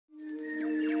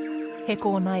He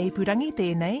kōna ipurangi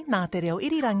tēnei nā te reo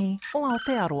irirangi o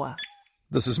Aotearoa.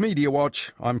 This is Mediawatch.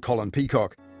 I'm Colin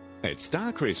Peacock. At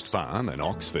Starcrest Farm in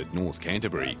Oxford, North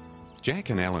Canterbury,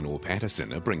 Jack and Eleanor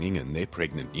Patterson are bringing in their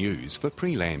pregnant ewes for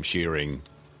pre-lamb shearing.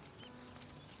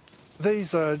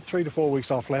 These are 3 to 4 weeks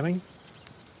off lambing.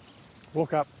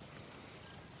 Walk up.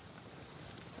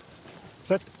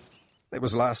 Sit. That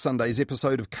was last Sunday's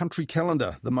episode of Country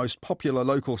Calendar, the most popular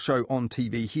local show on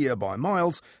TV here by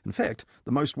miles. In fact,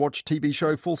 the most watched TV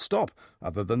show full stop,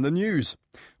 other than the news.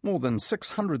 More than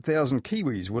 600,000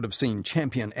 Kiwis would have seen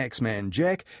champion axeman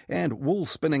Jack and wool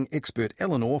spinning expert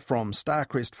Eleanor from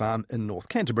Starcrest Farm in North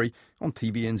Canterbury on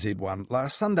TVNZ1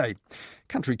 last Sunday.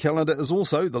 Country Calendar is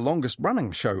also the longest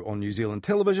running show on New Zealand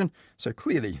television, so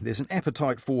clearly there's an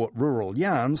appetite for rural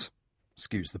yarns.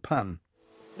 Excuse the pun.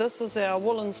 This is our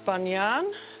woolen spun yarn,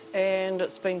 and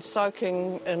it's been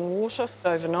soaking in water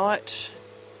overnight.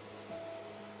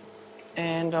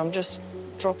 And I'm just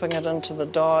dropping it into the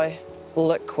dye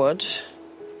liquid.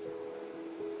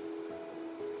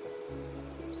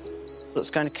 It's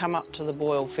going to come up to the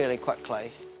boil fairly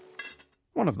quickly.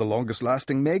 One of the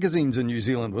longest-lasting magazines in New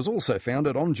Zealand was also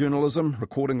founded on journalism,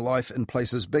 recording life in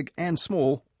places big and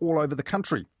small all over the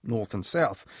country, north and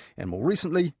south. And more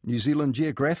recently, New Zealand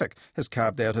Geographic has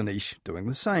carved out a niche doing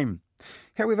the same.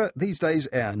 However, these days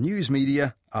our news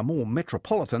media are more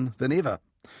metropolitan than ever.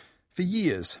 For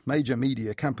years, major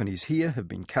media companies here have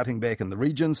been cutting back in the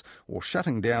regions or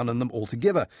shutting down in them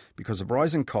altogether because of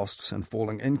rising costs and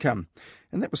falling income.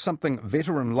 And that was something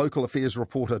veteran local affairs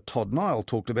reporter Todd Nile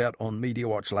talked about on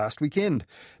Mediawatch last weekend,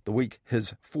 the week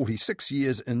his 46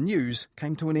 years in news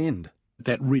came to an end.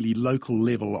 That really local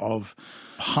level of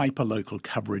hyper-local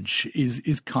coverage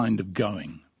is kind of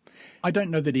going. I don't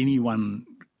know that anyone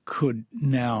could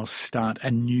now start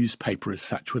a newspaper as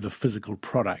such with a physical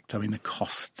product. I mean, the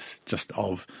costs just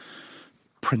of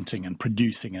printing and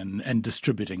producing and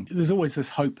distributing. There's always this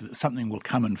hope that something will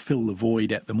come and fill the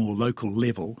void at the more local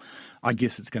level. I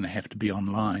guess it's going to have to be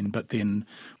online, but then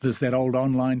there's that old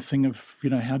online thing of,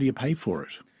 how do you pay for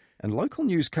it? And local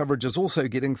news coverage is also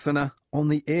getting thinner on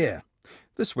the air.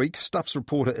 This week, Stuff's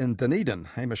reporter in Dunedin,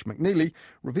 Hamish McNeely,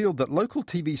 revealed that local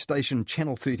TV station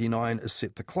Channel 39 is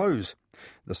set to close.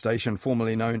 The station,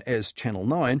 formerly known as Channel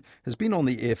 9, has been on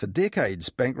the air for decades,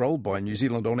 bankrolled by New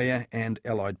Zealand On Air and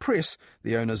Allied Press,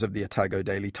 the owners of the Otago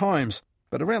Daily Times.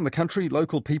 But around the country,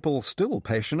 local people still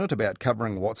passionate about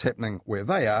covering what's happening where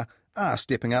they are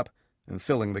stepping up and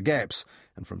filling the gaps.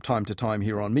 And from time to time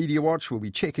here on Mediawatch, we'll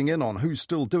be checking in on who's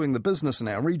still doing the business in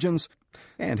our regions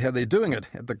and how they're doing it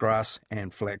at the grass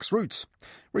and flax roots.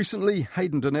 Recently,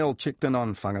 Hayden Donnel checked in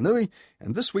on Whanganui,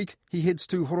 and this week he heads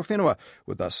to Horowhenua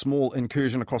with a small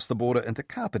incursion across the border into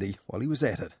Kapiti while he was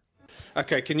at it.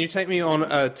 Okay, can you take me on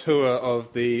a tour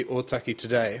of the Otaki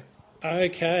today?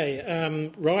 Okay,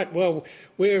 right, well,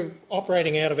 we're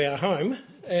operating out of our home,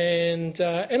 and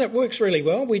it works really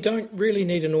well. We don't really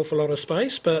need an awful lot of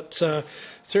space, but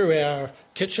through our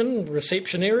kitchen,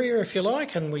 reception area, if you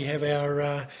like, and we have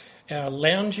our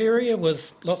lounge area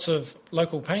with lots of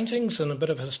local paintings and a bit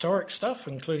of historic stuff,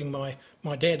 including my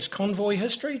dad's convoy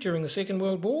history during the Second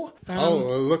World War. It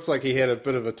looks like he had a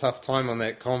bit of a tough time on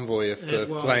that convoy if the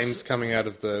flames coming out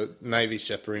of the Navy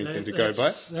ship or anything to go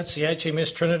by. That's the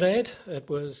HMS Trinidad. It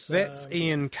was. That's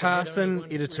Ian Carson,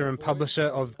 editor and publisher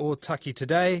of Otaki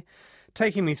Today,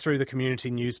 taking me through the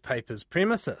community newspaper's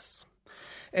premises.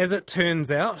 As it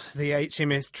turns out, the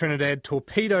HMS Trinidad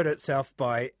torpedoed itself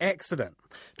by accident.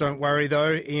 Don't worry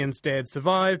though, Ian's dad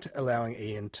survived, allowing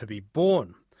Ian to be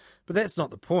born. But that's not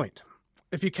the point.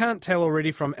 If you can't tell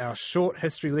already from our short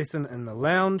history lesson in the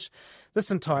lounge,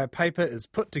 this entire paper is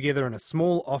put together in a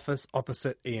small office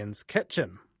opposite Ian's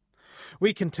kitchen.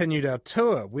 We continued our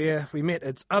tour where we met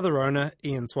its other owner,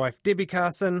 Ian's wife Debbie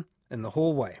Carson, in the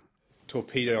hallway.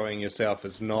 Torpedoing yourself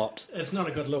is not... It's not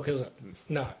a good look, is it?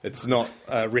 No. It's not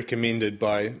recommended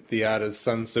by the artist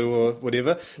Sun Tzu or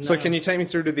whatever. No. So can you take me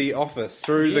through to the office,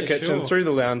 through the kitchen, sure. Through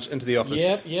the lounge, into the office?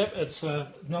 Yep. It's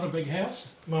not a big house.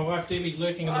 My wife Debbie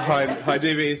lurking in the Hi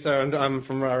Debbie. So I'm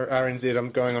from RNZ. I'm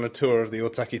going on a tour of the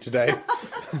Otaki today.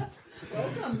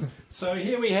 Welcome. So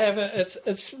here we have it.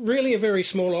 It's really a very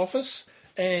small office.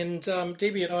 And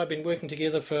Debbie and I have been working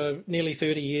together for nearly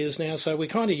 30 years now, so we're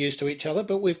kind of used to each other,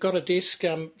 but we've got a desk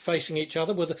facing each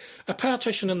other with a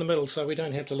partition in the middle, so we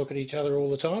don't have to look at each other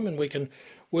all the time, and we can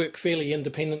work fairly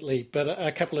independently, but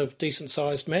a couple of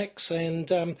decent-sized Macs, and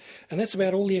that's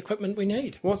about all the equipment we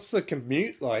need. What's the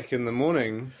commute like in the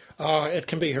morning? Oh, it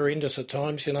can be horrendous at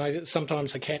times,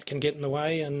 Sometimes the cat can get in the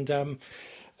way, and...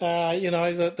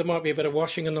 There might be a bit of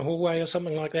washing in the hallway or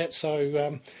something like that.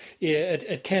 So,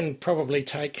 it can probably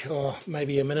take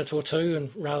maybe a minute or two,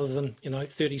 and rather than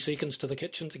 30 seconds to the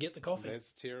kitchen to get the coffee.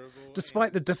 That's terrible.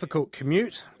 Despite the difficult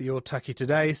commute, the Otaki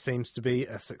Today seems to be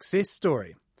a success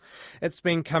story. It's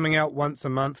been coming out once a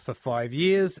month for 5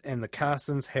 years, and the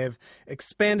Carsons have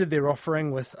expanded their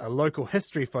offering with a local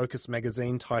history-focused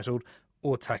magazine titled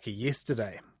Otaki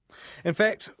Yesterday. In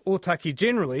fact, Otaki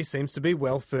generally seems to be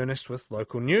well furnished with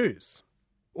local news.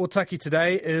 Otaki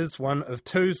Today is one of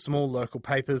 2 small local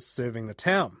papers serving the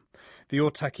town. The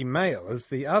Otaki Mail is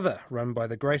the other, run by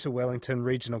the Greater Wellington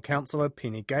Regional Councillor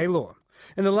Penny Gaylor.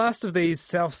 In the last of these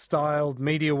self-styled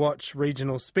Mediawatch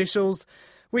regional specials,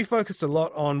 we focused a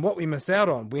lot on what we miss out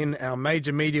on when our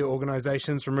major media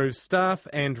organisations remove staff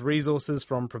and resources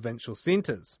from provincial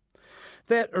centres.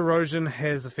 That erosion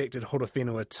has affected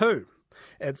Horowhenua too.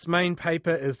 Its main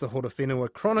paper is the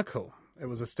Horowhenua Chronicle. It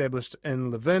was established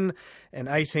in Levin in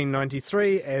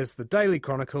 1893 as the Daily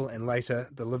Chronicle and later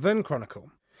the Levin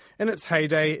Chronicle. In its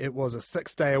heyday, it was a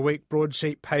 6-day-a-week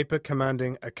broadsheet paper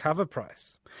commanding a cover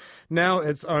price. Now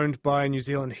it's owned by New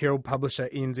Zealand Herald publisher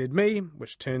NZME,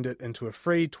 which turned it into a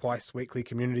free twice-weekly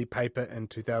community paper in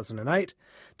 2008,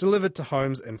 delivered to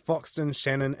homes in Foxton,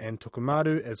 Shannon and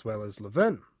Tukumaru, as well as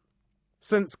Levin.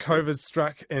 Since COVID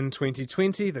struck in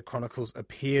 2020, the Chronicles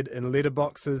appeared in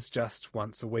letterboxes just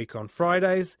once a week on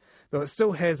Fridays, though it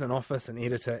still has an office, an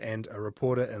editor and a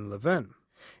reporter in Levin.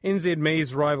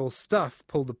 NZME's rival Stuff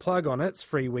pulled the plug on its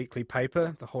free weekly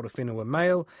paper, the Horowhenua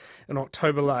Mail, in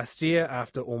October last year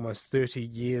after almost 30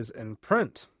 years in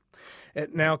print.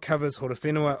 It now covers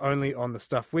Horowhenua only on the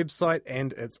Stuff website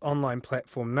and its online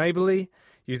platform Neighbourly,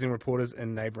 using reporters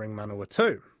in neighbouring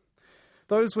Manawatu.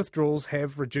 Those withdrawals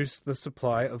have reduced the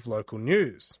supply of local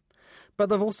news. But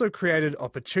they've also created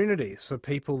opportunities for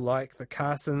people like the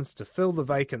Carsons to fill the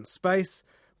vacant space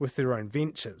with their own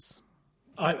ventures.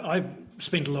 I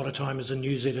spent a lot of time as a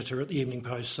news editor at the Evening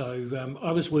Post, so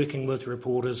I was working with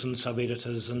reporters and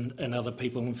sub-editors and other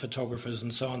people and photographers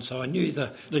and so on, so I knew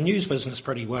the news business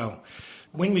pretty well.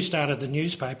 When we started the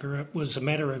newspaper, it was a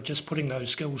matter of just putting those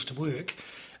skills to work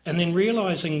and then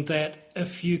realising that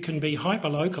if you can be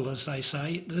hyper-local, as they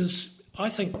say, there's, I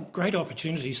think, great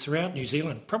opportunities throughout New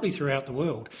Zealand, probably throughout the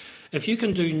world. If you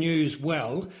can do news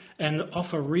well and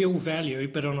offer real value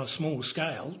but on a small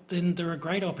scale, then there are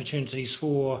great opportunities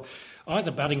for either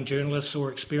budding journalists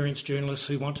or experienced journalists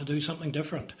who want to do something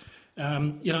different.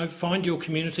 Find your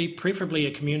community, preferably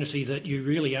a community that you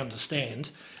really understand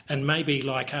and maybe,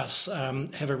 like us,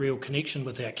 have a real connection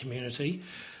with that community,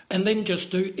 and then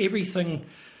just do everything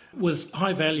with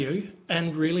high value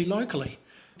and really locally,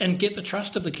 and get the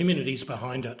trust of the communities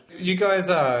behind it. You guys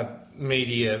are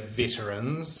media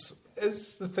veterans.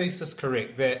 Is the thesis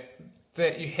correct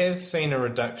that you have seen a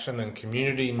reduction in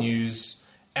community news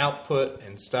output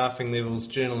and staffing levels,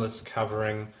 journalists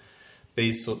covering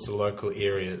these sorts of local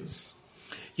areas?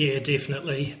 Yeah,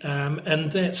 definitely.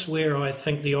 And that's where I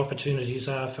think the opportunities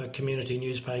are for community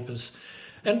newspapers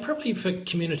and probably for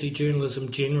community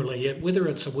journalism generally, whether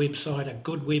it's a website, a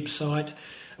good website,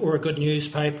 or a good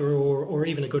newspaper or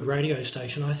even a good radio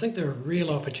station. I think there are real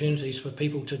opportunities for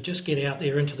people to just get out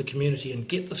there into the community and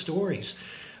get the stories.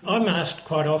 I'm asked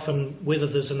quite often whether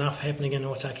there's enough happening in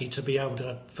Otaki to be able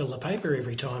to fill the paper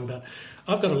every time, but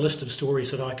I've got a list of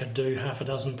stories that I could do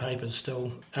 6 papers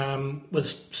still, with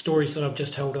stories that I've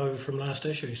just held over from last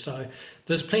issue. So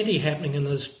there's plenty happening and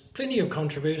there's plenty of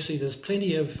controversy, there's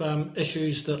plenty of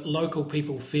issues that local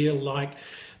people feel like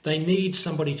they need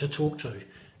somebody to talk to.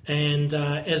 And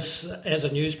as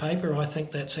a newspaper, I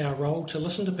think that's our role, to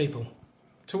listen to people.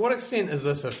 To what extent is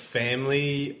this a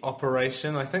family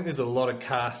operation? I think there's a lot of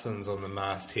Carsons on the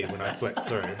masthead when I flick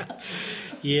through.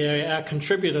 Yeah, our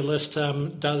contributor list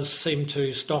does seem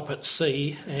to stop at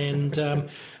C. And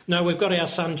no, we've got our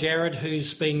son Jared,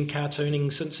 who's been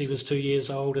cartooning since he was 2 years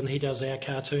old, and he does our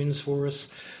cartoons for us.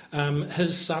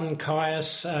 His son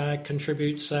Caius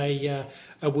contributes a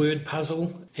word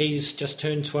puzzle. He's just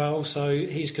turned 12, so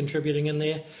he's contributing in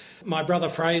there. My brother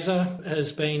Fraser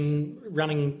has been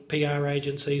running PR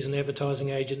agencies and advertising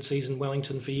agencies in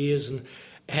Wellington for years and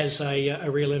has a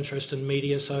real interest in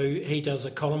media, so he does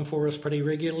a column for us pretty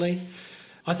regularly.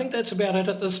 I think that's about it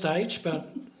at this stage,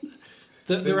 but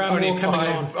there are more coming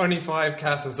on. Only 5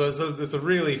 Carsons, so it's a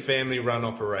really family-run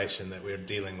operation that we're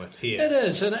dealing with here. It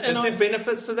is. And is there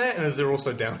benefits to that, and is there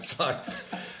also downsides?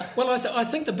 Well, I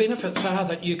think the benefits are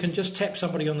that you can just tap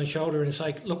somebody on the shoulder and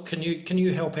say, look, can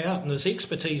you help out? And there's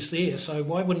expertise there, so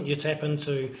why wouldn't you tap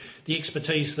into the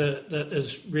expertise that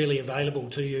is really available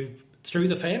to you through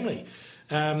the family?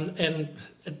 and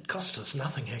it cost us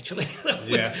nothing, actually.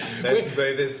 Yeah,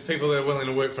 there's people that are willing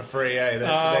to work for free, eh?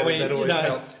 That always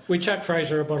helps. We chuck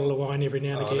Fraser a bottle of wine every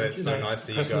now and again. Oh, that's so nice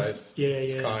of you guys. Yeah,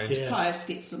 it's yeah, kind. yeah. Caius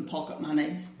gets some pocket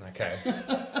money. Okay.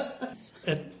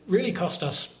 It really cost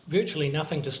us virtually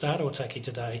nothing to start Otaki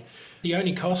Today. The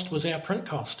only cost was our print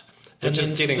cost. Which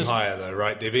is getting higher though,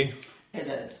 right, Debbie? It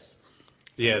is.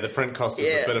 Yeah, the print cost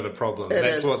is a bit of a problem.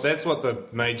 That's what the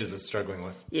majors are struggling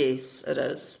with. Yes, it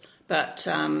is. But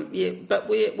but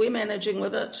we're managing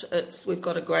with it. We've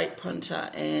got a great printer,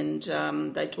 and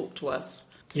they talk to us.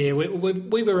 Yeah,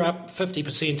 we were up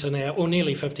 50% or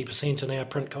nearly 50% in our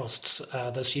print costs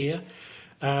this year.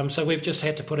 So we've just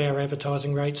had to put our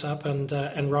advertising rates up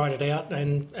and ride it out,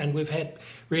 and we've had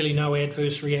really no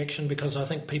adverse reaction because I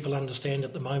think people understand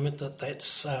at the moment that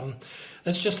that's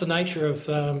just the nature of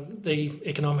the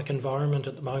economic environment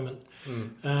at the moment.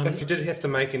 If you did have to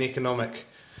make an economic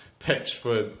pitch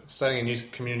for starting a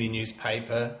community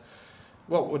newspaper,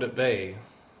 what would it be?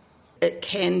 It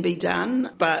can be done,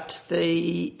 but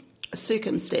the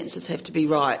circumstances have to be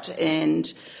right,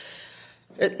 and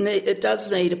it does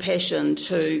need a passion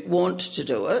to want to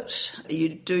do it. You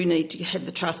do need to have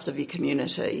the trust of your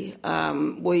community.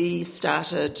 We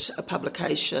started a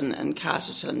publication in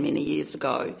Carterton many years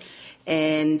ago,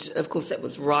 and of course that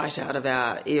was right out of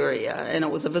our area, and it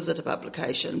was a visitor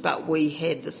publication, but we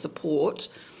had the support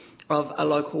of a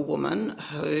local woman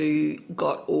who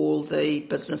got all the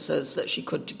businesses that she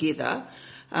could together.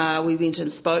 We went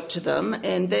and spoke to them,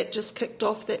 and that just kicked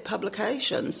off that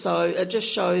publication. So it just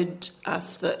showed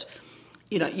us that,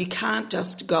 you can't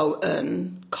just go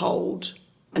in cold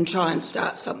and try and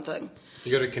start something.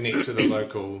 You got to connect to the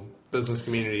local business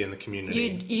community and the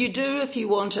community. You do if you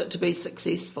want it to be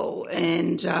successful,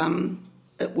 and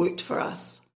it worked for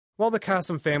us. While the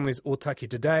Carson family's Otaki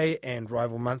Today and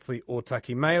rival monthly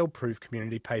Otaki Mail prove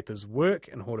community papers work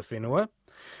in Horowhenua,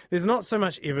 there's not so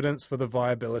much evidence for the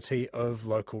viability of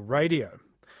local radio.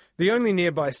 The only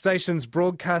nearby stations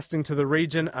broadcasting to the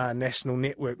region are National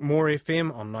Network More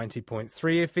FM on 90.3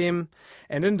 FM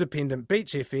and Independent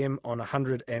Beach FM on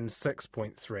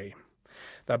 106.3.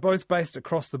 They're both based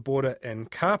across the border in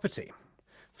Kapiti.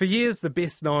 For years, the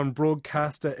best-known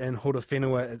broadcaster in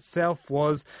Horowhenua itself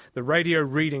was the Radio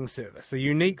Reading Service, a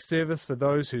unique service for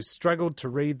those who struggled to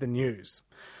read the news.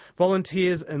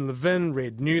 Volunteers in Levin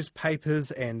read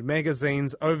newspapers and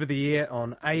magazines over the air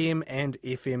on AM and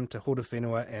FM to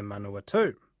Horowhenua and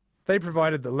Manawatu. They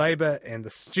provided the labour and the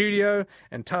studio,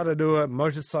 and Tararua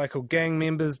motorcycle gang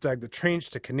members dug the trench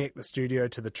to connect the studio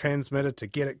to the transmitter to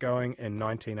get it going in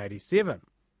 1987.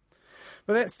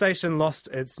 But that station lost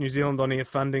its New Zealand on-air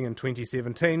funding in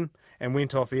 2017 and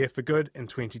went off air for good in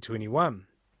 2021.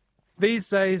 These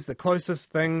days, the closest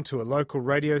thing to a local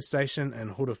radio station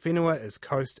in Horowhenua is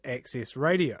Coast Access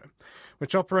Radio,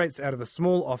 which operates out of a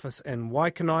small office in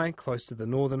Waikanai, close to the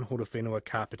northern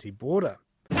Horowhenua-Kapiti border.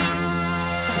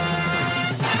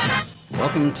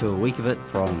 Welcome to a week of it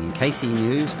from KC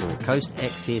News for Coast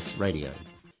Access Radio.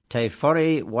 Te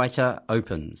Horowhenua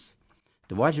opens.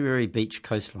 The Waitariri Beach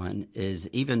coastline is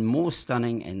even more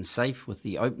stunning and safe with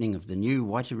the opening of the new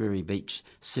Waitariri Beach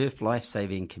Surf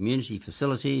Life-Saving Community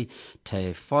Facility,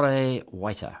 Te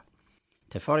Horowhenua.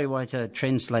 Te Horowhenua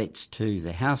translates to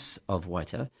the House of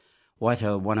Waita.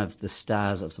 Waita, one of the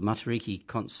stars of the Matariki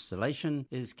constellation,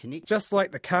 is connected. Just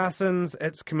like the Carsons,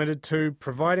 it's committed to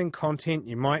providing content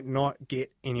you might not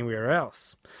get anywhere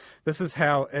else. This is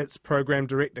how its program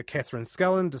director Catherine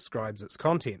Scullen describes its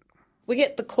content. We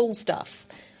get the cool stuff.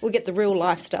 We get the real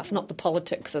life stuff, not the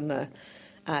politics and the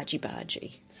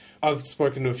argy-bargy. I've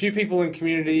spoken to a few people in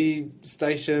community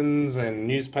stations and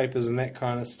newspapers and that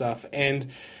kind of stuff, and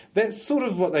that's sort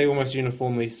of what they almost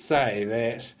uniformly say,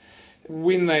 that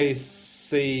when they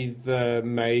see the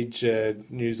major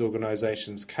news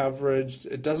organisations' coverage,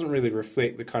 it doesn't really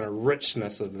reflect the kind of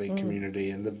richness of the community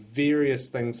and the various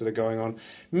things that are going on,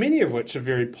 many of which are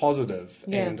very positive.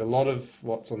 Yeah. And a lot of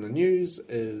what's on the news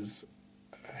is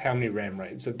how many ram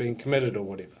raids have been committed or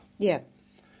whatever. Yeah.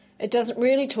 It doesn't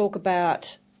really talk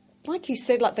about, like you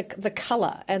said, like the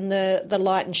colour and the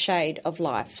light and shade of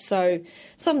life. So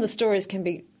some of the stories can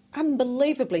be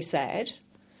unbelievably sad,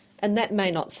 and that may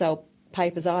not sell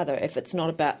papers either if it's not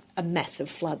about a massive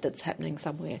flood that's happening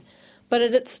somewhere. But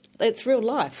it's real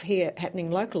life here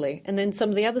happening locally. And then some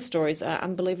of the other stories are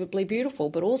unbelievably beautiful,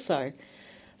 but also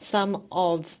some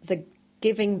of the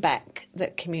giving back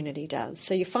that community does.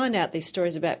 So you find out these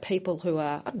stories about people who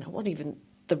are, I don't know, what even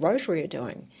the Rotary are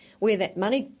doing, where that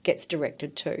money gets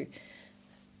directed to,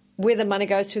 where the money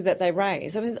goes to that they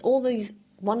raise. I mean, all these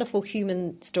wonderful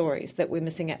human stories that we're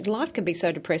missing out. Life can be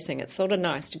so depressing. It's sort of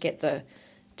nice to get the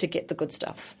good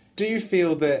stuff. Do you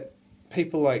feel that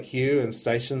people like you and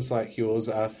stations like yours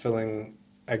are filling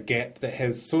a gap that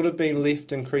has sort of been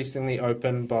left increasingly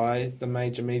open by the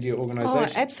major media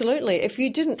organisations? Oh, absolutely. If you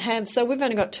didn't have... So we've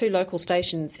only got 2 local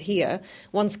stations here.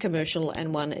 One's commercial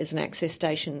and one is an access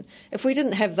station. If we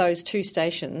didn't have those 2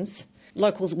 stations,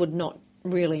 locals would not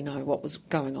really know what was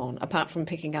going on, apart from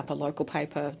picking up a local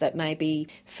paper that may be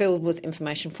filled with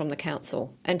information from the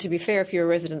council. And to be fair, if you're a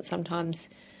resident, sometimes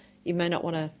you may not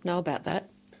want to know about that.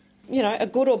 You know, a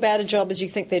good or bad a job as you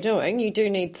think they're doing, you do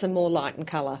need some more light and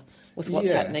colour with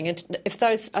what's happening. And if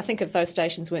those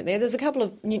stations weren't there, there's a couple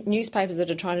of newspapers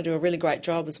that are trying to do a really great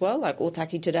job as well, like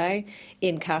Otaki Today.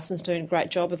 Ian Carson's doing a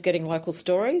great job of getting local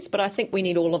stories, but I think we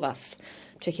need all of us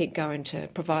to keep going to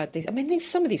provide these. I mean,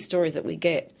 some of these stories that we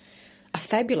get are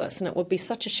fabulous, and it would be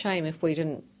such a shame if we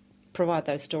didn't provide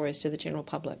those stories to the general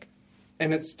public.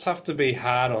 And it's tough to be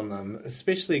hard on them,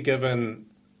 especially given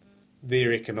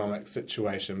their economic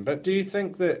situation. But do you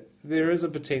think that there is a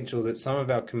potential that some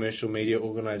of our commercial media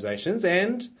organisations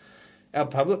and our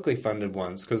publicly funded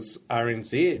ones, because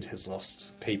RNZ has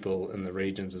lost people in the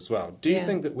regions as well, do you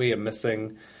think that we are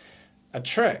missing a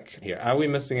trick here? Are we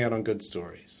missing out on good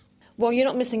stories? Well, you're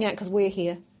not missing out because we're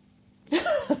here.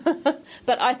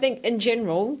 But I think in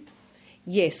general,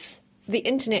 yes, the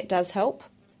internet does help.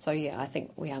 So, yeah, I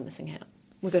think we are missing out.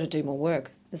 We've got to do more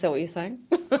work. Is that what you're saying?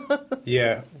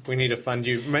 Yeah, we need to fund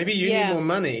you. Maybe you need more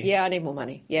money. Yeah, I need more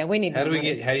money. Yeah, we need more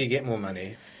money. How do you get more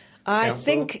money? I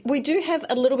think we do have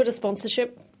a little bit of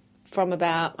sponsorship from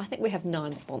I think we have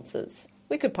 9 sponsors.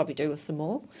 We could probably do with some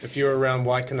more. If you're around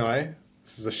Waikanae,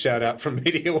 this is a shout out from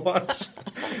Mediawatch.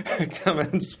 Come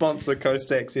and sponsor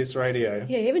Coast Access Radio.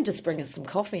 Yeah, even just bring us some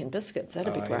coffee and biscuits.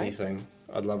 That'd be great. Anything.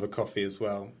 I'd love a coffee as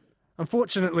well.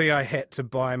 Unfortunately, I had to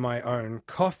buy my own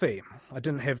coffee. I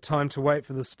didn't have time to wait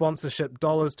for the sponsorship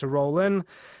dollars to roll in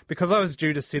because I was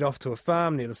due to set off to a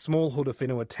farm near the small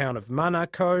Horowhenua town of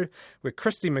Manako, where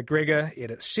Christy McGregor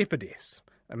edits Shepherdess,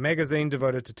 a magazine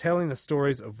devoted to telling the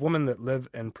stories of women that live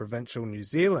in provincial New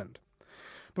Zealand.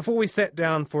 Before we sat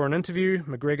down for an interview,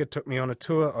 McGregor took me on a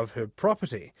tour of her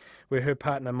property, where her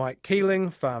partner Mike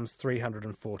Keeling farms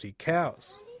 340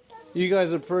 cows. You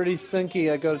guys are pretty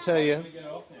stinky, I got to tell you.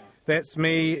 That's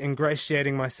me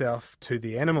ingratiating myself to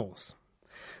the animals.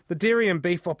 The dairy and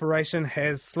beef operation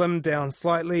has slimmed down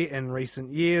slightly in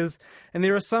recent years, and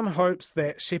there are some hopes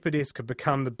that Shepherdess could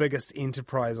become the biggest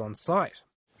enterprise on site.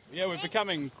 Yeah, we're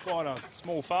becoming quite a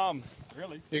small farm,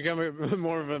 really. You're going to be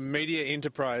more of a media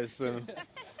enterprise than...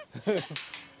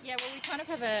 Yeah, well, we kind of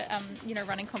have a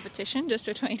running competition just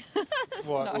between us.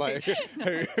 What, like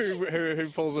who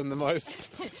pulls in the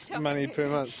most money per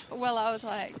month? Well, I was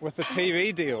like... With the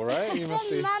TV deal, right? You must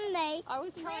be... I was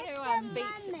trying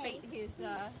to beat his...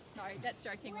 No, that's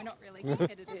joking. We're not really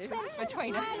competitive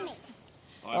between us.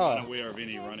 I'm unaware of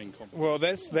any running competition. Well,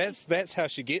 that's how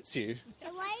she gets you.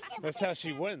 That's how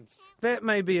she wins. That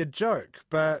may be a joke,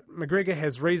 but McGregor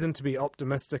has reason to be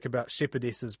optimistic about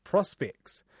Shepherdess's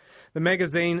prospects. The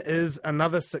magazine is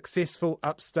another successful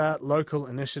upstart local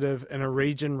initiative in a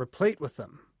region replete with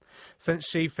them. Since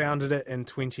she founded it in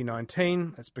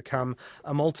 2019, it's become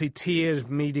a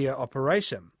multi-tiered media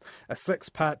operation. A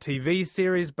 6-part TV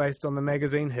series based on the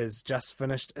magazine has just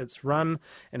finished its run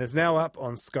and is now up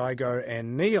on Sky Go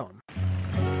and Neon.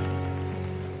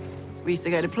 We used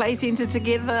to go to play centre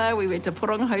together, we went to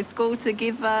Porongo School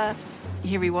together.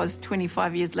 Here he was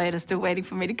 25 years later still waiting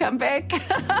for me to come back.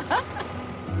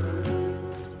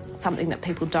 Something that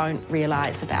people don't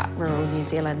realise about rural New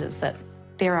Zealand is that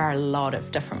there are a lot of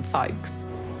different folks.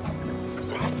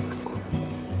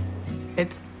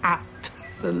 It's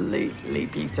absolutely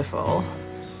beautiful,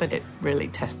 but it really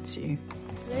tests you.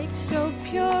 Lake so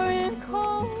pure and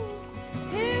cold,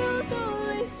 hills all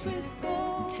laced with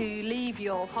gold. To leave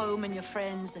your home and your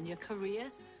friends and your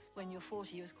career when you're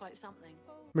 40 was quite something.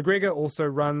 McGregor also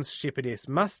runs Shepherdess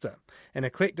Muster, an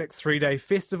eclectic 3-day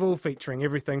festival featuring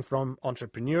everything from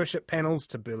entrepreneurship panels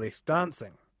to burlesque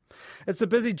dancing. It's a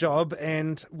busy job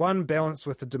and one balanced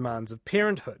with the demands of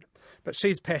parenthood, but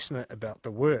she's passionate about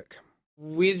the work.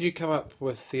 Where did you come up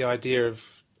with the idea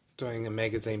of doing a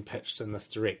magazine pitched in this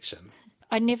direction?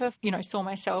 I never, saw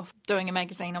myself doing a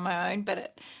magazine on my own,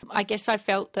 but I guess I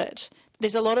felt that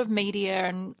there's a lot of media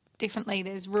and definitely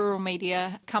there's rural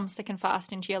media comes thick and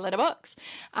fast into your letterbox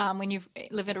when you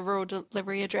live at a rural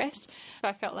delivery address.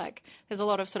 I felt like there's a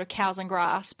lot of sort of cows and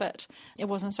grass, but it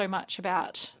wasn't so much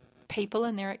about people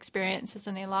and their experiences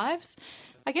in their lives.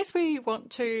 I guess we want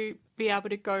to be able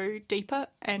to go deeper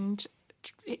and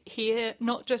hear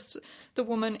not just the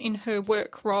woman in her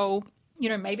work role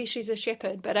maybe she's a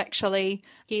shepherd, but actually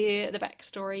hear the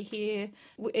backstory here.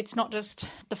 It's not just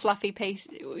the fluffy piece.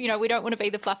 We don't want to be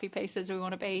the fluffy pieces. We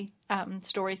want to be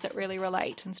stories that really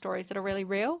relate and stories that are really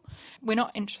real. We're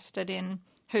not interested in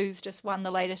who's just won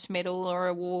the latest medal or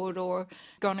award or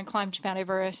gone and climbed Mount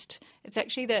Everest. It's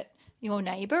actually that your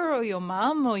neighbour or your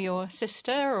mum or your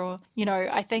sister or,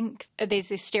 I think there's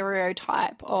this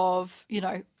stereotype of,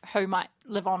 who might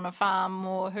live on a farm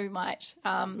or who might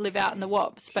live out in the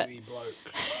wops. But bloke,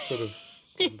 sort of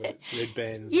red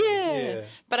bands. Yeah.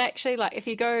 But actually, if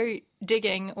you go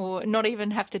digging or not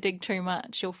even have to dig too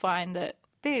much, you'll find that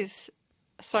there's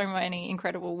so many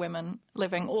incredible women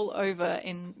living all over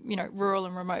in, rural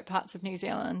and remote parts of New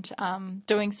Zealand,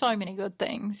 doing so many good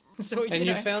things. So,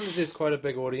 you found that there's quite a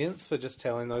big audience for just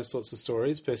telling those sorts of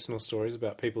stories, personal stories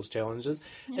about people's challenges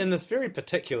in this very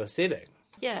particular setting.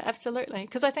 Yeah, absolutely.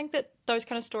 Because I think that those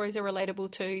kind of stories are relatable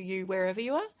to you wherever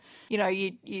you are.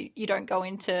 You don't go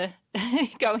into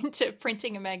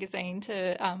printing a magazine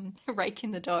to rake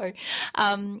in the dough.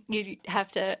 You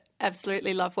have to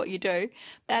absolutely love what you do.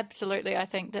 Absolutely, I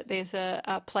think that there's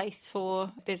a place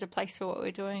for what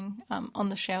we're doing on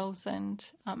the shelves and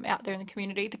out there in the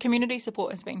community. The community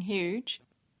support has been huge.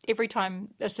 Every time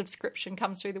a subscription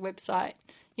comes through the website,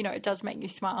 it does make you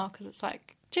smile because it's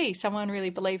like, gee, someone really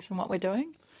believes in what we're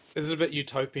doing. Is it a bit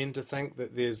utopian to think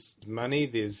that there's money,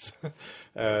 there's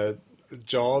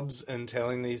jobs in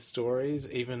telling these stories,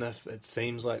 even if it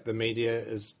seems like the media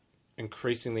is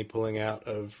increasingly pulling out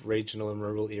of regional and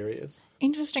rural areas?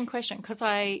 Interesting question, because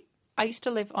I used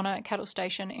to live on a cattle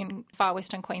station in far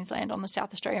western Queensland on the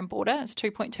South Australian border. It's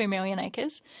 2.2 million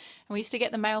acres. And we used to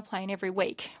get the mail plane every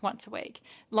week, once a week.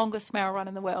 Longest mail run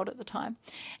in the world at the time.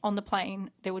 On the plane,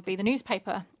 there would be the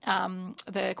newspaper,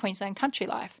 the Queensland Country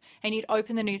Life. And you'd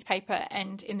open the newspaper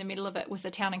and in the middle of it was a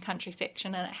town and country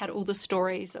section and it had all the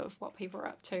stories of what people were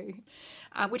up to,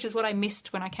 which is what I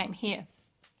missed when I came here.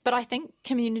 But I think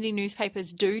community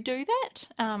newspapers do that,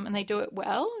 and they do it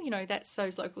well. That's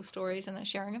those local stories and the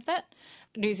sharing of that.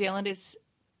 New Zealand is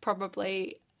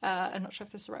probably, I'm not sure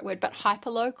if that's the right word, but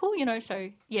hyper-local, so,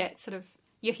 yeah, it's sort of,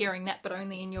 you're hearing that, but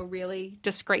only in your really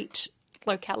discrete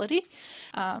locality.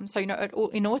 So, in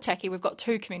Otaki, we've got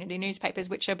 2 community newspapers,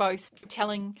 which are both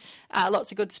telling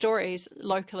lots of good stories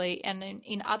locally, and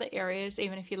in other areas,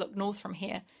 even if you look north from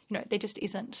here, there just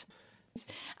isn't.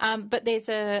 But there's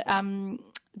a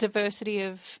diversity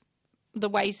of the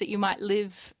ways that you might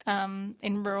live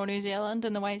in rural New Zealand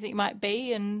and the ways that you might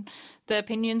be and the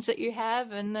opinions that you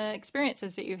have and the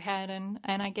experiences that you've had. And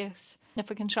I guess if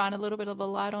we can shine a little bit of a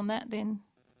light on that, then,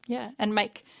 yeah, and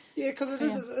make... Yeah, because it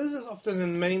is often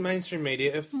in mainstream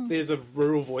media, if there's a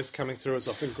rural voice coming through, it's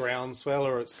often groundswell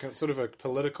or it's sort of a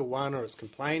political one or it's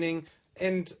complaining.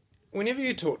 And whenever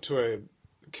you talk to a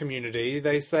community,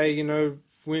 they say,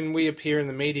 when we appear in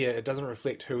the media, it doesn't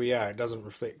reflect who we are. It doesn't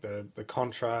reflect the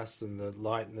contrasts and the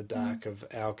light and the dark of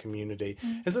our community.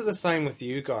 Is it the same with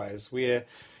you guys, where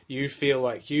you feel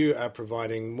like you are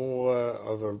providing more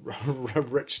of a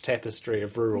rich tapestry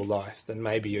of rural life than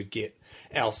maybe you'd get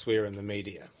elsewhere in the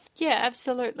media? Yeah,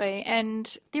 absolutely.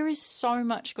 And there is so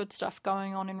much good stuff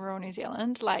going on in rural New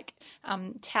Zealand, like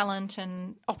talent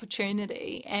and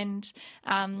opportunity. And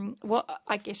what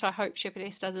I guess I hope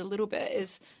Shepherdess does a little bit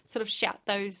is sort of shout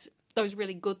those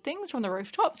really good things from the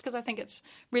rooftops, because I think it's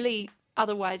really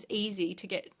otherwise easy to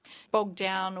get bogged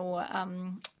down or,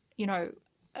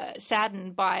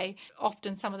 saddened by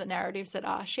often some of the narratives that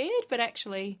are shared. But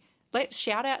actually, let's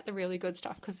shout out the really good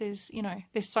stuff, because there's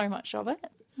so much of it.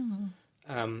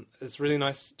 It's really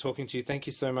nice talking to you. Thank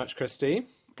you so much, Christy.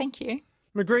 Thank you.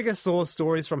 McGregor saw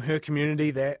stories from her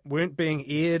community that weren't being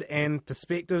aired and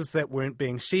perspectives that weren't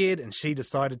being shared, and she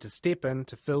decided to step in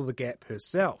to fill the gap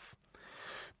herself.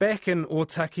 Back in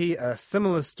Otaki, a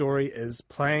similar story is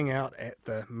playing out at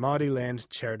the Māori Land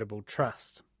Charitable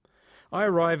Trust. I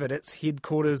arrive at its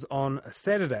headquarters on a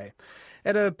Saturday,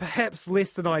 at a perhaps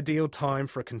less than ideal time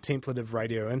for a contemplative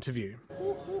radio interview.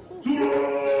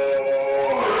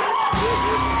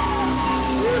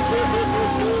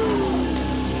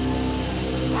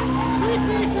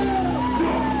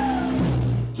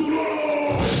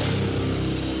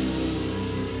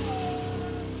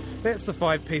 That's the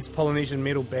 5-piece Polynesian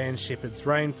metal band Shepherd's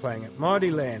Reign playing at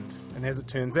Māori Land, and as it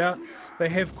turns out, they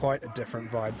have quite a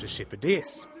different vibe to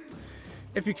Shepherdess.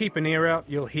 If you keep an ear out,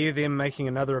 you'll hear them making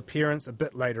another appearance a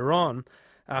bit later on,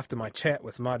 after my chat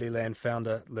with Māori Land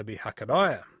founder Libby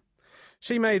Hakaraia.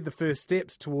 She made the first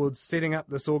steps towards setting up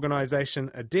this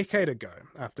organisation a decade ago,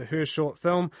 after her short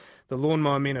film, The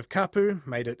Lawnmower Men of Kapu,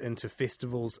 made it into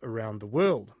festivals around the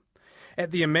world.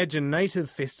 At the Imagine Native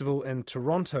Festival in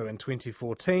Toronto in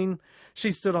 2014,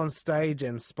 she stood on stage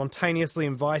and spontaneously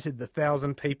invited the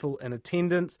 1,000 people in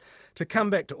attendance to come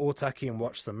back to Otaki and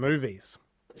watch some movies.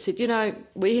 Said, you know,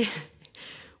 we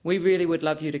really would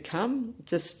love you to come.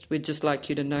 We'd just like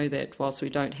you to know that whilst we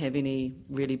don't have any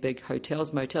really big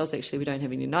motels, actually we don't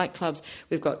have any nightclubs.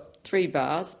 We've got 3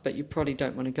 bars, but you probably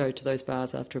don't want to go to those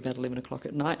bars after about 11 o'clock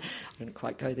at night. I didn't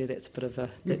quite go there. That's a bit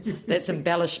of that's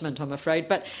embellishment, I'm afraid.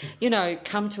 But, you know,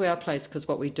 come to our place, because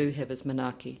what we do have is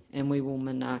manaaki, and we will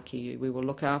manaaki you. We will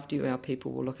look after you. Our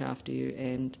people will look after you,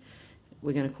 and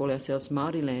we're going to call ourselves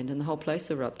Māori land. And the whole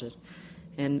place erupted.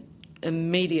 And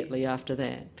immediately after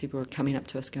that, people were coming up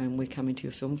to us going, we're coming to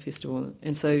your film festival.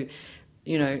 And so,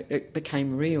 you know, it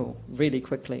became real really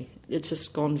quickly. It's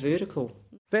just gone vertical.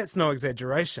 That's no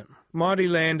exaggeration. Māori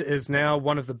Land is now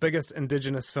one of the biggest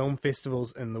Indigenous film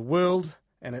festivals in the world,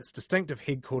 and its distinctive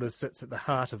headquarters sits at the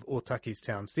heart of Otaki's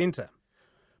town centre.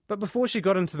 But before she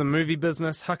got into the movie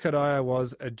business, Hakaraia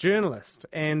was a journalist,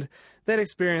 and that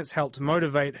experience helped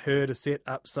motivate her to set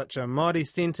up such a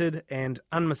Māori-centred and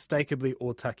unmistakably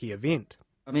Otaki event.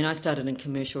 I mean, I started in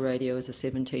commercial radio as a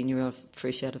 17-year-old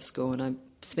fresh out of school, and I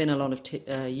spent a lot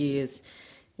of years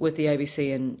with the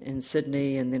ABC in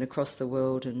Sydney and then across the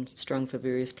world and strung for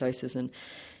various places. And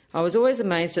I was always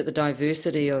amazed at the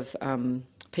diversity of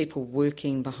people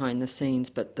working behind the scenes,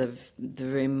 but the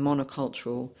very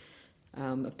monocultural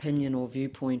opinion or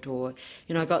viewpoint. Or,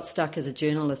 you know, I got stuck as a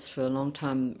journalist for a long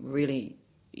time really,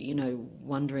 you know,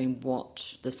 wondering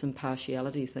what this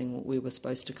impartiality thing, what we were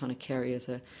supposed to kind of carry as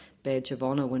a badge of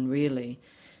honour, when really,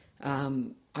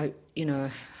 I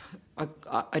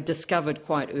discovered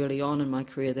quite early on in my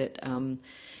career that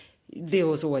there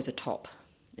was always a top,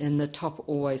 and the top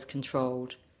always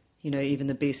controlled, you know, even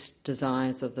the best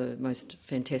desires of the most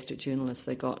fantastic journalists.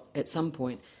 They got, at some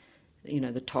point, you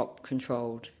know, the top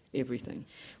controlled everything.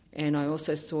 And I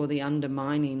also saw the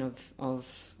undermining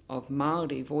of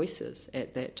Māori voices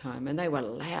at that time, and they were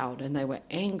loud and they were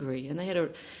angry, and they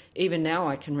had even now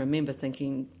I can remember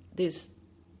thinking,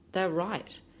 they're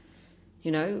right.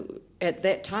 You know, at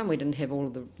that time we didn't have all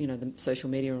of the, you know, the social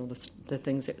media and all the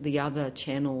things, the other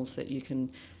channels that you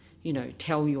can, you know,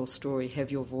 tell your story, have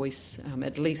your voice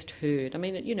at least heard. I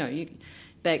mean, you know,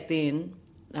 back then,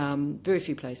 very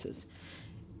few places.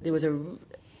 There was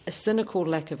a cynical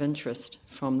lack of interest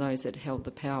from those that held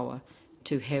the power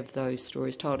to have those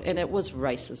stories told. And it was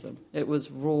racism. It was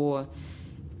raw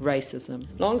racism.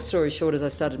 Long story short is I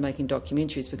started making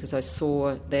documentaries because I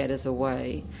saw that as a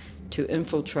way to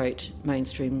infiltrate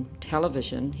mainstream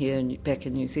television here back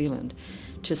in New Zealand,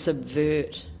 to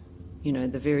subvert, you know,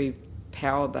 the very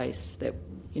power base that,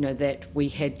 you know, that we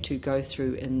had to go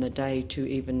through in the day to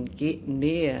even get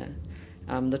near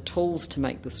the tools to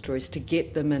make the stories, to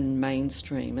get them in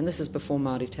mainstream. And this is before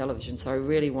Māori television, so I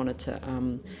really wanted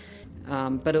to,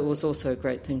 but it was also a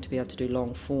great thing to be able to do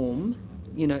long form,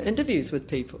 you know, interviews with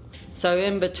people. So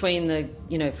in between the,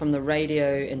 you know, from the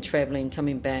radio and travelling,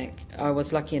 coming back, I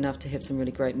was lucky enough to have some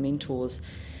really great mentors,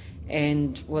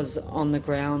 and was on the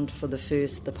ground for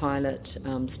the pilot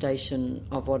station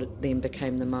of what it then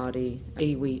became the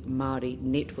Iwi Māori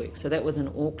Network. So that was in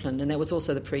Auckland, and that was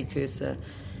also the precursor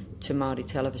to Māori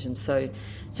television. So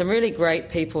some really great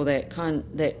people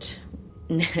that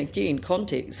again,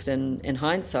 context and in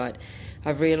hindsight,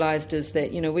 I've realised is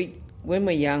that, you know, when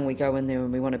we're young, we go in there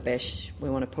and we want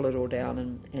to pull it all down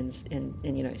and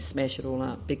you know, smash it all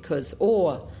up, because,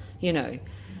 or, you know,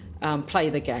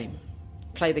 play the game,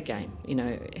 you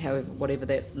know, however, whatever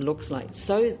that looks like.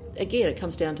 So again, it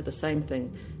comes down to the same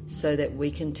thing, so that we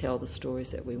can tell the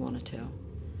stories that we want to tell.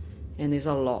 And there's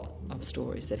a lot of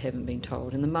stories that haven't been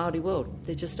told in the Māori world.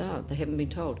 They just aren't. They haven't been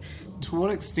told. To what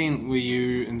extent were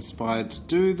you inspired to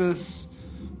do this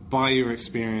by your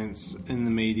experience in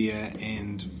the media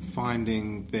and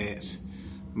finding that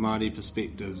Māori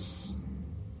perspectives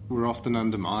were often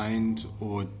undermined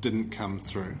or didn't come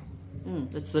through?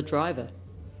 It's the driver.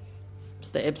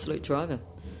 It's the absolute driver.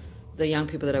 The young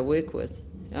people that I work with,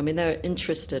 I mean, they're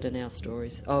interested in our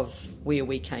stories of where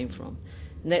we came from.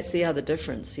 And that's the other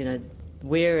difference, you know,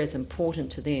 we're as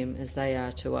important to them as they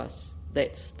are to us.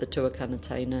 That's the tuakana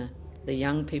teina. The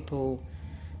young people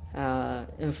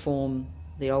inform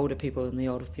the older people, and the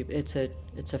older people, it's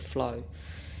a flow.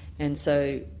 And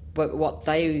so but what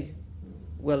they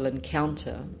will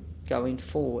encounter going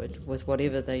forward with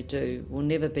whatever they do will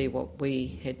never be what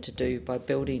we had to do by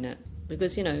building it.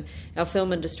 Because, you know, our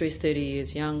film industry is 30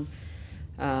 years young.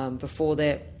 Before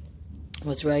that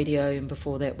was radio, and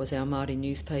before that was our Māori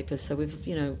newspapers. So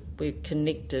we're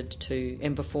connected to,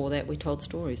 and before that we told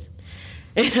stories.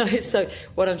 So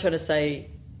what I'm trying to say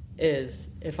is,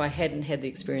 if I hadn't had the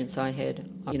experience I had,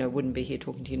 wouldn't be here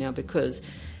talking to you now, because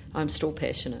I'm still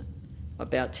passionate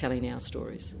about telling our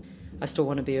stories. I still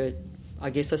want to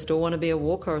be a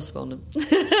war correspondent,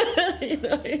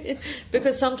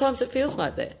 because sometimes it feels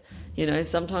like that.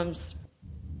 Sometimes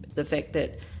the fact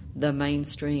that the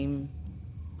mainstream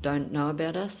don't know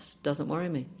about us doesn't worry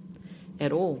me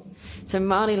at all. So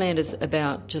Māori Land is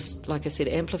about, just like I said,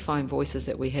 amplifying voices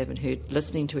that we haven't heard,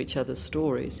 listening to each other's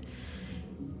stories.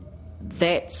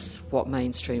 That's what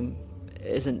mainstream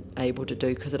isn't able to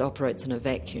do, because it operates in a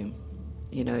vacuum.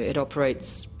 It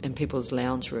operates in people's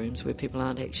lounge rooms where people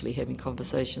aren't actually having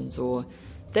conversations, or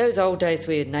those old days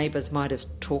where neighbours might have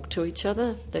talked to each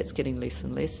other. That's getting less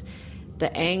and less.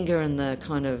 The anger and the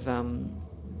kind of, I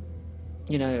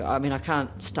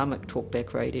can't stomach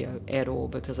talkback radio at all,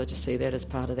 because I just see that as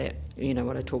part of that,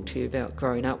 what I talked to you about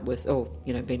growing up with,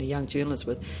 being a young journalist,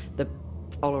 with the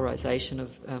polarisation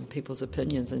of people's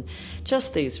opinions, and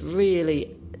just these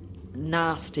really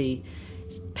nasty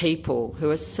people who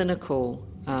are cynical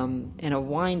and are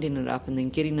winding it up and then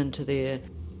getting into their,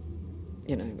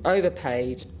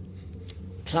 overpaid,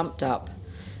 plumped up,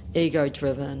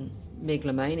 ego-driven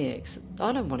megalomaniacs.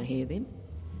 I don't want to hear them.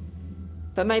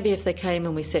 But maybe if they came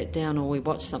and we sat down, or we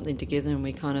watched something together, and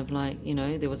we kind of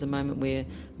there was a moment where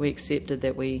we accepted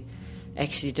that we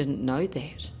actually didn't know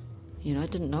that.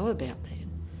 Didn't know about that.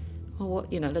 Well,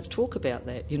 let's talk about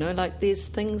that. There's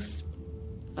things,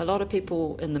 a lot of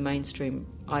people in the mainstream,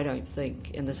 I don't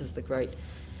think, and this is the great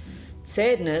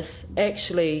sadness,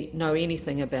 actually know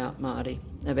anything about Māori,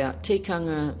 about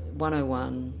tikanga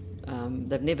 101.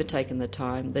 They've never taken the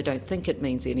time. They don't think it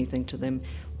means anything to them.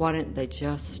 Why don't they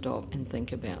just stop and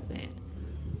think about that?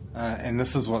 And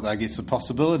this is what I guess the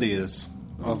possibility is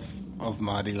of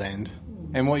Māori Land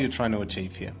and what you're trying to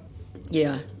achieve here.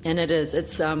 Yeah, and it is.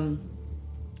 It's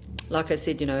like I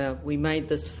said, we made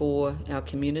this for our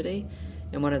community,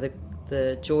 and one of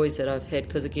the joys that I've had,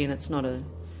 because again, it's not a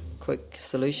quick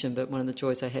solution, but one of the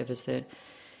joys I have is that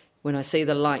when I see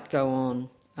the light go on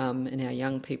in our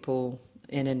young people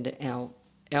and in our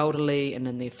elderly and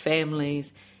in their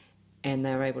families, and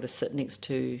they're able to sit next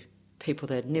to people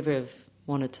they'd never have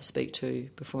wanted to speak to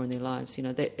before in their lives,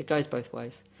 that it goes both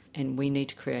ways. And we need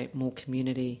to create more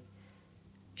community,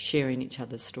 sharing each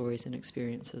other's stories and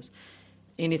experiences.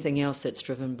 Anything else that's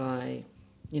driven by,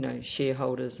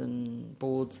 shareholders and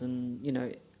boards,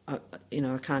 and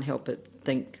I can't help but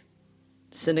think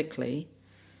cynically,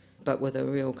 but with a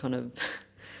real kind of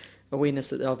awareness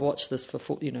that I've watched this for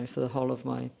the whole of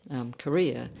my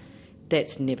career.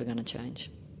 That's never going to change.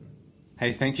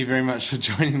 Hey, thank you very much for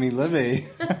joining me, Libby.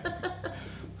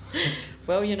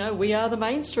 Well, we are the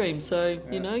mainstream, so,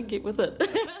 get with it.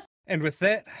 And with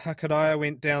that, Hakaraia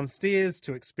went downstairs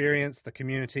to experience the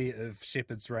community of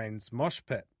Shepherd's Rain's mosh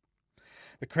pit.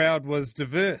 The crowd was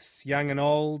diverse, young and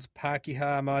old,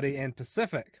 Pākehā, Māori and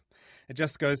Pacific. It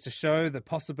just goes to show the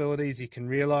possibilities you can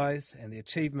realise and the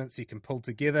achievements you can pull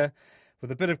together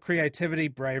with a bit of creativity,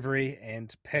 bravery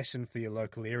and passion for your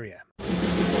local area.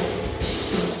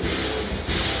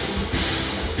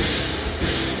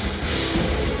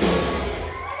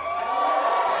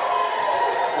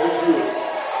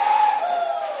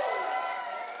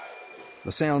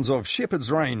 The sounds of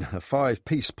Shepherd's Rain, a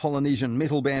 5-piece Polynesian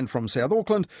metal band from South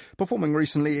Auckland, performing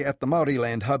recently at the Māori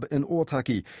Land Hub in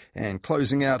Otaki, and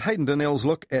closing out Hayden Donnel's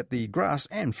look at the grass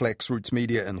and flax roots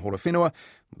media in Horowhenua,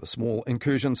 with a small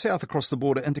incursion south across the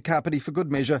border into Kapiti for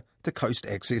good measure to Coast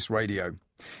Access Radio.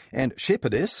 And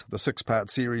Shepherdess, the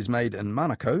 6-part series made in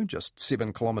Manukau, just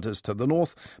 7 kilometres to the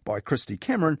north, by Christy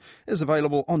Cameron, is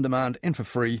available on demand and for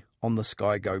free on the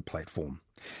Sky Go platform.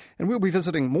 And we'll be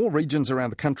visiting more regions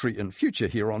around the country in future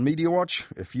here on Mediawatch.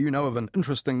 If you know of an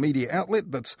interesting media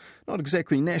outlet that's not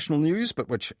exactly national news, but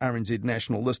which RNZ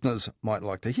National listeners might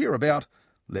like to hear about,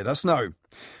 let us know.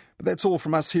 But that's all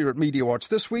from us here at Mediawatch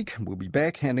this week. We'll be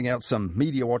back handing out some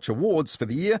Mediawatch awards for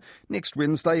the year next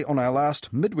Wednesday on our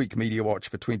last midweek Mediawatch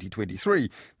for 2023.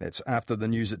 That's after the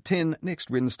news at 10 next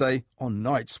Wednesday on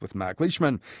Nights with Mark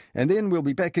Leishman. And then we'll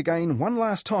be back again one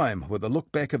last time with a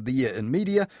look back of the year in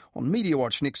media on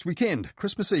Mediawatch next weekend,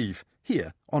 Christmas Eve,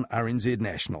 here on RNZ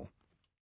National.